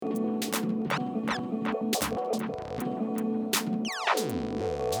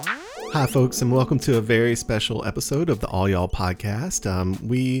Hi, folks, and welcome to a very special episode of the All Y'all podcast.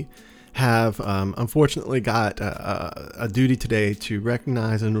 We have unfortunately got a duty today to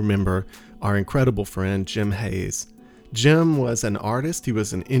recognize and remember our incredible friend, Jim Hayes. Jim was an artist, he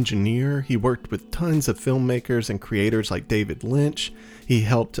was an engineer, he worked with tons of filmmakers and creators like David Lynch. He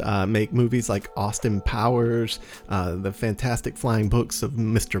helped make movies like Austin Powers, the fantastic flying books of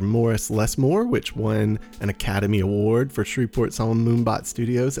Mr. Morris Lesmore, which won an Academy Award for Shreveport-on-Moonbot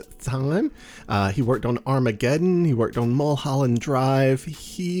Studios at the time. He worked on Armageddon, he worked on Mulholland Drive.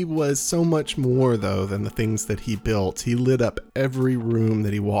 He was so much more, though, than the things that he built. He lit up every room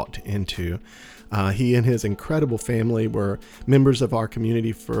that he walked into. He and his incredible family were members of our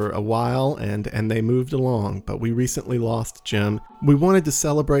community for a while, and they moved along, but we recently lost Jim. We wanted to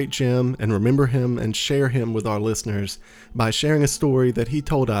celebrate Jim and remember him and share him with our listeners by sharing a story that he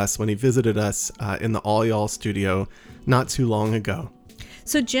told us when he visited us in the All Y'all studio not too long ago.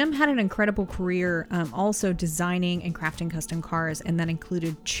 So Jim had an incredible career also designing and crafting custom cars, and that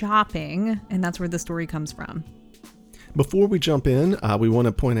included chopping, and that's where the story comes from. Before we jump in, we want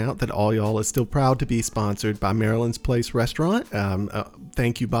to point out that All Y'all is still proud to be sponsored by Maryland's Place Restaurant.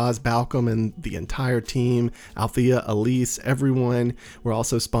 Thank you, Boz Balcom and the entire team, Althea, Elise, everyone. We're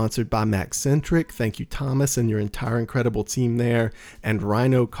also sponsored by Maccentric. Thank you, Thomas, and your entire incredible team there, and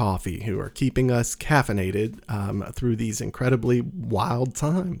Rhino Coffee, who are keeping us caffeinated through these incredibly wild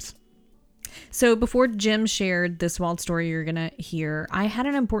times. So before Jim shared this wild story you're going to hear, I had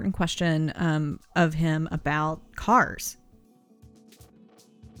an important question of him about cars.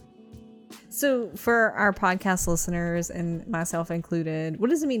 So for our podcast listeners, and myself included, what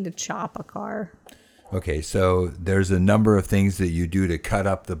does it mean to chop a car? Okay, so there's a number of things that you do to cut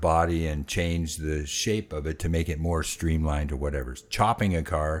up the body and change the shape of it to make it more streamlined or whatever. Chopping a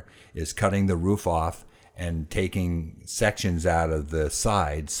car is cutting the roof off and taking sections out of the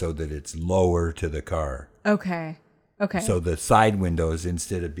side so that it's lower to the car. Okay. So the side windows,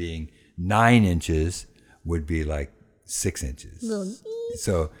 instead of being 9 inches, would be like 6 inches.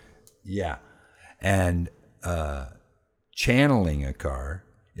 So, yeah. And channeling a car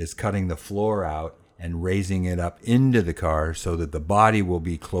is cutting the floor out and raising it up into the car so that the body will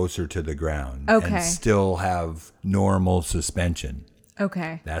be closer to the ground and still have normal suspension.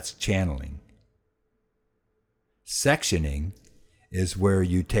 Okay. That's channeling. Sectioning is where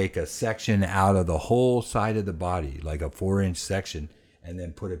you take a section out of the whole side of the body, like a 4-inch section, and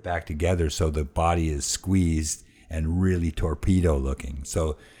then put it back together so the body is squeezed and really torpedo looking.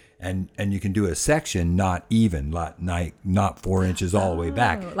 So, and you can do a section not even, not 4 inches all the way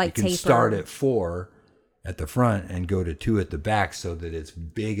back. Like you can taper. start at 4 at the front and go to 2 at the back so that it's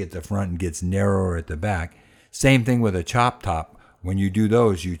big at the front and gets narrower at the back. Same thing with a chop top. When you do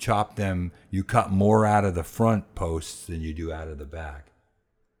those, you chop them, you cut more out of the front posts than you do out of the back.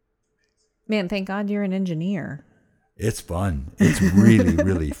 Man, thank God you're an engineer. It's fun. It's really,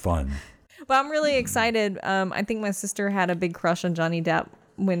 really fun. Well, I'm really excited. I think my sister had a big crush on Johnny Depp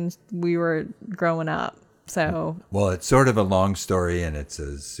when we were growing up. So, well, it's sort of a long story and it's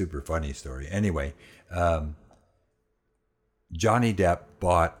a super funny story. Anyway, Johnny Depp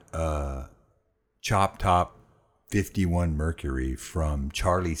bought a chop top 51 Mercury from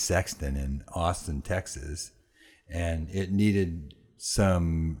Charlie Sexton in Austin, Texas, and it needed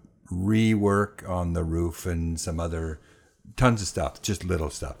some rework on the roof and some other tons of stuff, just little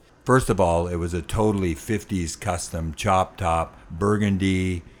stuff. First of all, it was a totally 50s custom chop top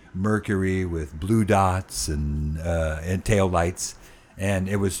burgundy Mercury with blue dots and tail lights, and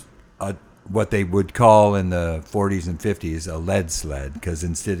it was what they would call in the 40s and 50s a lead sled, because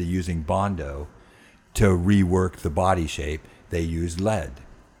instead of using Bondo to rework the body shape, they used lead.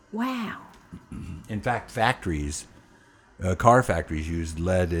 wow. In fact, car factories used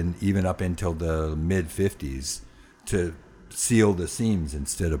lead even up until the mid-50s to seal the seams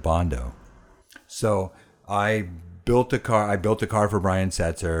instead of Bondo. So I built a car for Brian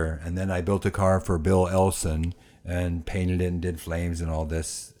Setzer, and then I built a car for Bill Elson and painted it and did flames and all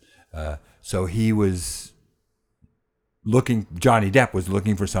this. So Johnny Depp was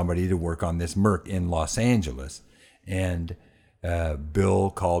looking for somebody to work on this Merc in Los Angeles. And Bill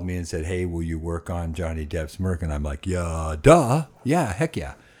called me and said, hey, will you work on Johnny Depp's Merc? And I'm like, yeah, duh. Yeah, heck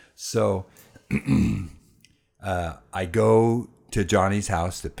yeah. So I go to Johnny's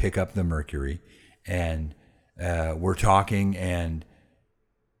house to pick up the Mercury, and we're talking, and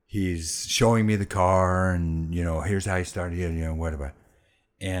he's showing me the car, and, here's how he started, whatever.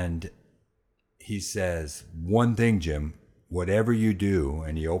 And he says, one thing, Jim, whatever you do,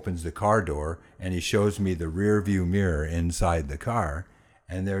 and he opens the car door and he shows me the rear view mirror inside the car,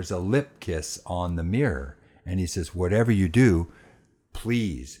 and there's a lip kiss on the mirror. And he says, whatever you do,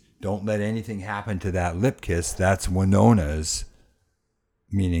 please don't let anything happen to that lip kiss. That's Winona's,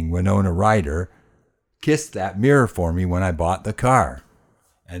 meaning Winona Ryder, kissed that mirror for me when I bought the car.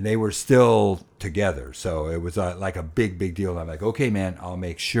 And they were still together. So it was like a big, big deal. I'm like, okay, man, I'll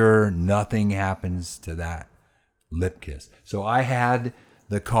make sure nothing happens to that lip kiss. So I had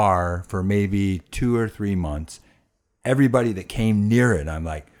the car for maybe 2 or 3 months. Everybody that came near it, I'm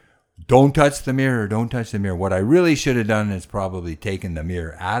like, don't touch the mirror, don't touch the mirror. What I really should have done is probably taken the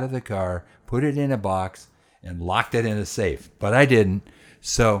mirror out of the car, put it in a box, and locked it in a safe. But I didn't.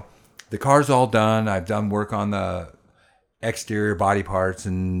 So the car's all done. I've done work on the exterior body parts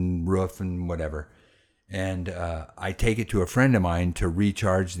and roof and whatever. And I take it to a friend of mine to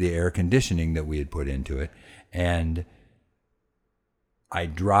recharge the air conditioning that we had put into it. And I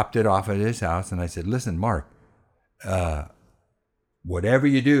dropped it off at his house and I said, listen, Mark, whatever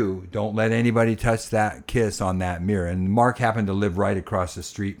you do, don't let anybody touch that kiss on that mirror. And Mark happened to live right across the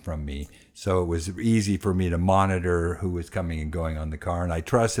street from me. So it was easy for me to monitor who was coming and going on the car. And I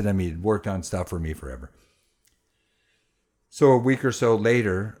trusted him. He'd worked on stuff for me forever. So a week or so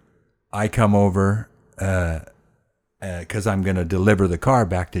later, I come over because I'm going to deliver the car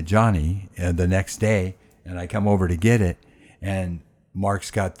back to Johnny the next day. And I come over to get it. And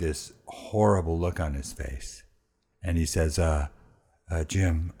Mark's got this horrible look on his face. And he says,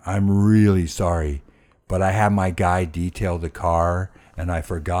 Jim, I'm really sorry, but I had my guy detail the car and I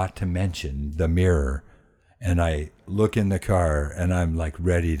forgot to mention the mirror. And I look in the car and I'm like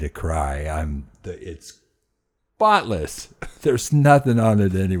ready to cry. It's spotless. There's nothing on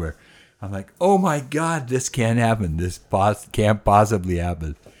it anywhere. I'm like, oh my God, this can't happen. This can't possibly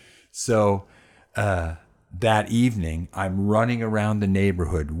happen. So that evening, I'm running around the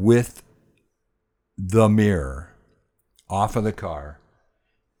neighborhood with the mirror off of the car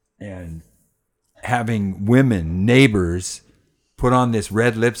and having women, neighbors, put on this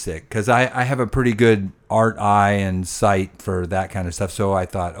red lipstick because I have a pretty good art eye and sight for that kind of stuff. So I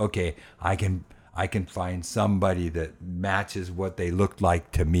thought, okay, I can find somebody that matches what they looked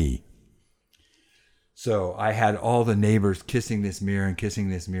like to me. So I had all the neighbors kissing this mirror and kissing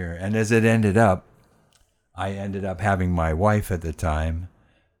this mirror. And as it ended up, I ended up having my wife at the time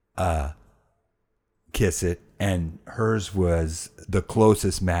kiss it, and hers was the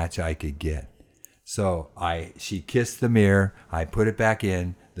closest match I could get. So she kissed the mirror, I put it back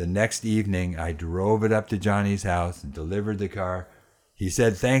in. The next evening, I drove it up to Johnny's house and delivered the car. He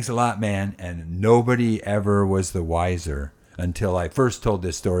said, thanks a lot, man, and nobody ever was the wiser until I first told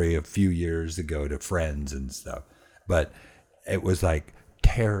this story a few years ago to friends and stuff. But it was like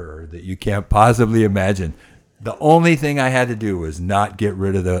terror that you can't possibly imagine. The only thing I had to do was not get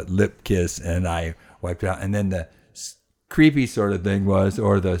rid of the lip kiss, and I wiped it out. And then the creepy sort of thing was,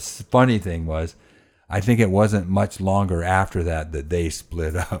 or the funny thing was, I think it wasn't much longer after that they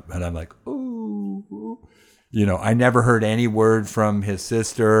split up. And I'm like, ooh. You know, I never heard any word from his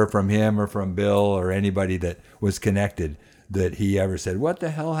sister, from him, or from Bill, or anybody that was connected that he ever said, what the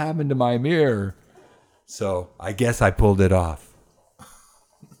hell happened to my mirror? So I guess I pulled it off.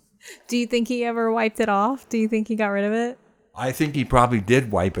 Do you think he ever wiped it off? Do you think he got rid of it? I think he probably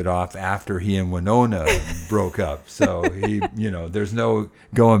did wipe it off after he and Winona broke up. So there's no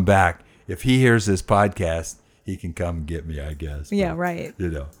going back. If he hears this podcast, he can come get me, I guess. Yeah, right.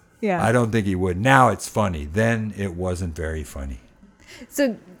 Yeah. I don't think he would. Now it's funny. Then it wasn't very funny.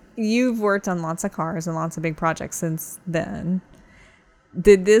 So you've worked on lots of cars and lots of big projects since then.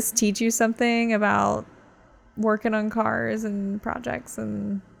 Did this teach you something about working on cars and projects?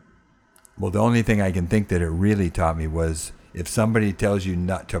 Well, the only thing I can think that it really taught me was if somebody tells you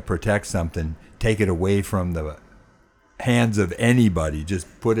not to protect something, take it away from the hands of anybody. Just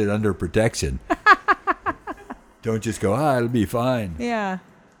put it under protection. Don't just go, it'll be fine. Yeah.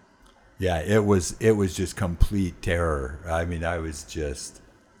 Yeah, it was just complete terror. I mean, I was just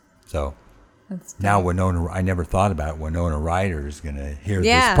so. Now Winona, I never thought about it. Winona Ryder is going to hear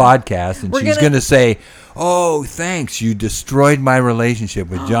this podcast, and she's going to say, "Oh, thanks, you destroyed my relationship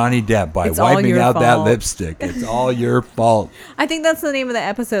with Johnny Depp by wiping out that lipstick. It's all your fault." I think that's the name of the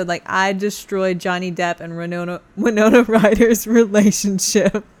episode. Like, I destroyed Johnny Depp and Winona Ryder's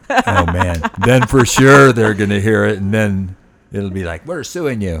relationship. Oh man, then for sure they're going to hear it, and then it'll be like, "We're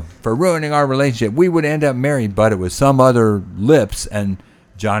suing you for ruining our relationship. We would end up married, but it was some other lips and."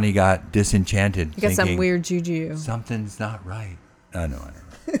 Johnny got disenchanted. You got some weird juju. Something's not right. I know.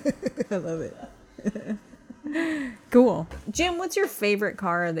 I love it. Cool. Jim, what's your favorite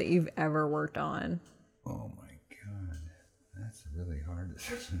car that you've ever worked on? Oh my God. That's really hard.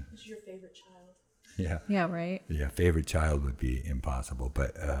 What's your favorite child? Yeah. Yeah, right? Yeah, favorite child would be impossible.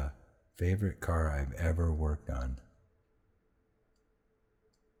 But favorite car I've ever worked on.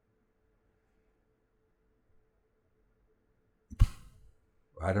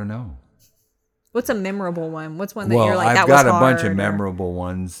 I don't know. What's a memorable one? What's one that Well, you're like, I've that got was a bunch hard, of or- memorable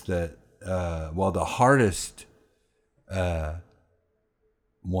ones that, the hardest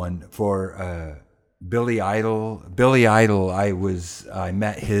one for Billy Idol. Billy Idol, I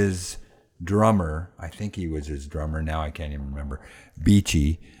met his drummer. I think he was his drummer. Now I can't even remember.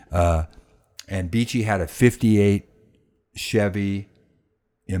 Beachy. And Beachy had a 58 Chevy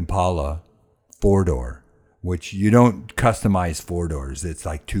Impala 4-door, which you don't customize 4 doors. It's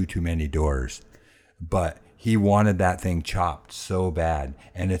like too many doors. But he wanted that thing chopped so bad.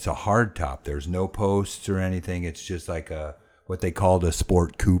 And it's a hard top. There's no posts or anything. It's just like what they called a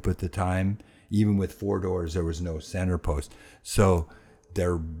sport coupe at the time. Even with 4 doors, there was no center post. So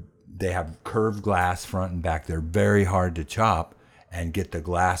they have curved glass front and back. They're very hard to chop and get the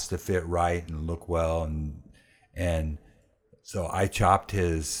glass to fit right and look well. And so I chopped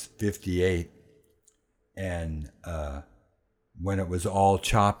his 58, and when it was all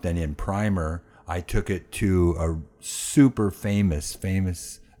chopped and in primer, I took it to a super famous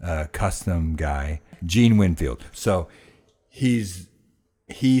custom guy, Gene Winfield. So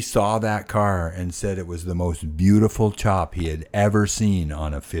he saw that car and said it was the most beautiful chop he had ever seen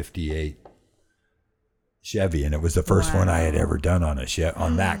on a 58 Chevy, and it was the first one I had ever done on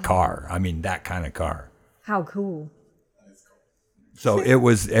on that car. I mean, that kind of car. How cool. So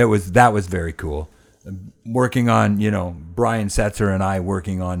that was very cool. Working on, Brian Setzer and I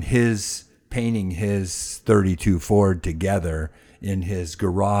working on painting his 32 Ford together in his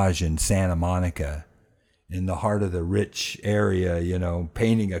garage in Santa Monica, in the heart of the rich area,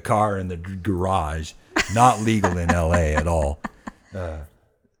 painting a car in the garage, not legal in LA at all.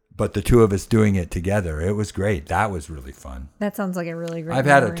 But the two of us doing it together, it was great. That was really fun. That sounds like a really great I've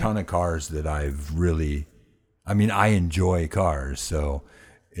had a memory. ton of cars that I enjoy cars, so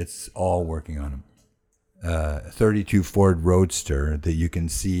it's all working on them. 32 Ford Roadster that you can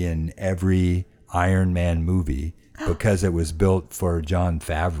see in every Iron Man movie because it was built for Jon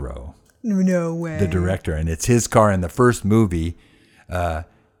Favreau. No way. The director, and it's his car in the first movie.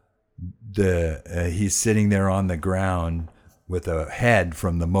 He's sitting there on the ground with a head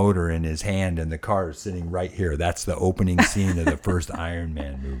from the motor in his hand, and the car is sitting right here. That's the opening scene of the first Iron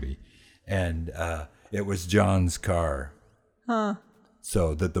Man movie, and it was John's car.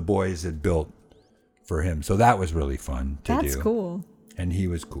 So that the boys had built for him. So that was really fun to do. That's cool. And he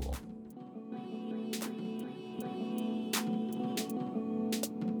was cool.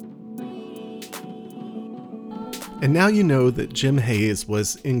 And now you know that Jim Hayes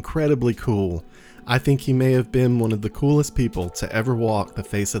was incredibly cool. I think he may have been one of the coolest people to ever walk the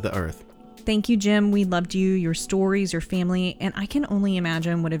face of the earth. Thank you, Jim. We loved you, your stories, your family, and I can only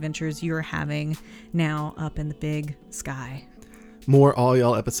imagine what adventures you're having now up in the big sky. More All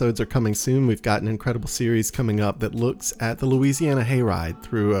Y'all episodes are coming soon. We've got an incredible series coming up that looks at the Louisiana hayride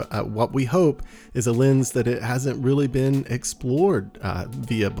through what we hope is a lens that it hasn't really been explored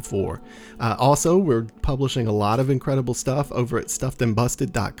via before. Also, we're publishing a lot of incredible stuff over at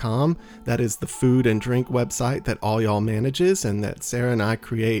stuffedandbusted.com. That is the food and drink website that All Y'all manages and that Sarah and I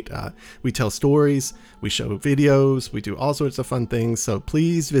create. We tell stories, we show videos, we do all sorts of fun things. So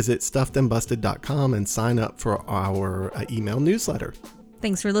please visit stuffedandbusted.com and sign up for our email newsletter.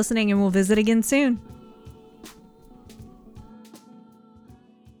 Thanks for listening, and we'll visit again soon.